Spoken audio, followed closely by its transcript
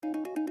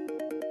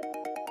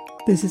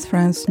This is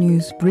France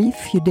News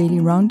Brief, your daily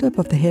roundup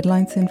of the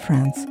headlines in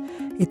France.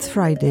 It's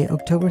Friday,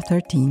 October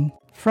 13.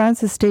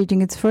 France is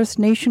staging its first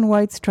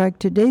nationwide strike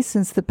today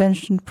since the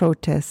pension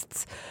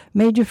protests.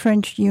 Major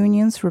French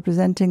unions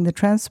representing the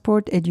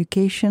transport,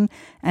 education,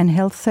 and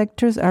health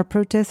sectors are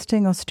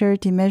protesting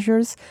austerity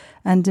measures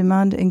and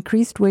demand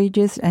increased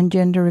wages and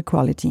gender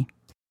equality.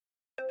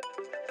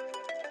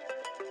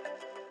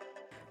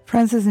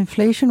 France's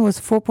inflation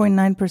was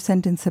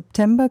 4.9% in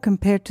September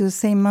compared to the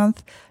same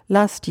month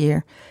last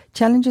year.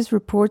 Challenges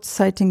reports,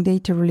 citing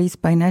data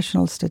released by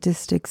National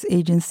Statistics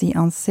Agency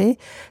ANSEE,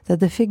 that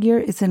the figure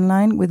is in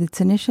line with its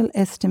initial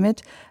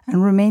estimate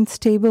and remains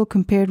stable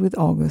compared with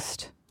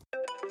August.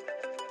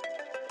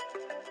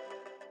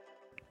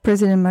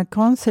 President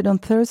Macron said on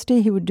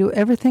Thursday he would do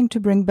everything to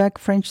bring back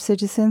French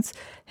citizens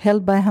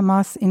held by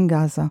Hamas in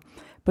Gaza,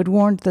 but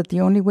warned that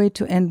the only way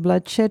to end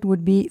bloodshed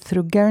would be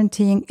through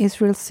guaranteeing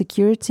Israel's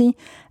security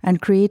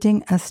and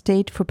creating a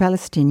state for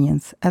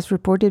Palestinians, as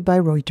reported by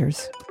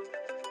Reuters.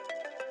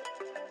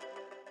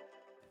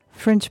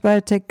 French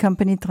biotech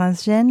company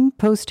Transgene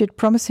posted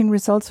promising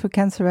results for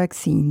cancer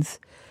vaccines.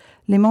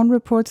 Le Monde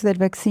reports that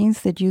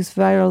vaccines that use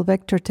viral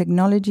vector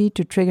technology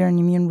to trigger an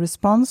immune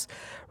response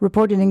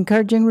reported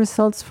encouraging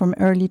results from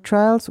early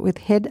trials with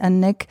head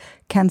and neck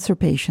cancer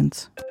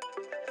patients.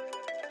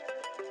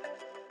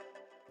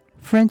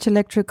 French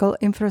electrical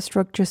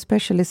infrastructure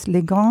specialist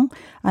Legrand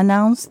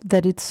announced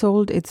that it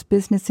sold its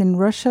business in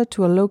Russia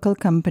to a local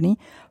company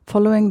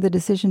following the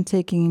decision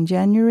taken in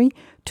January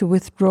to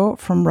withdraw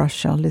from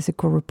Russia, Les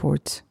Echos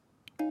reports.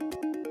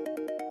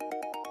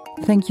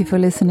 Thank you for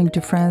listening to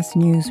France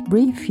News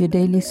Brief, your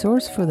daily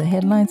source for the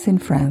headlines in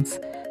France.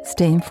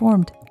 Stay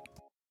informed.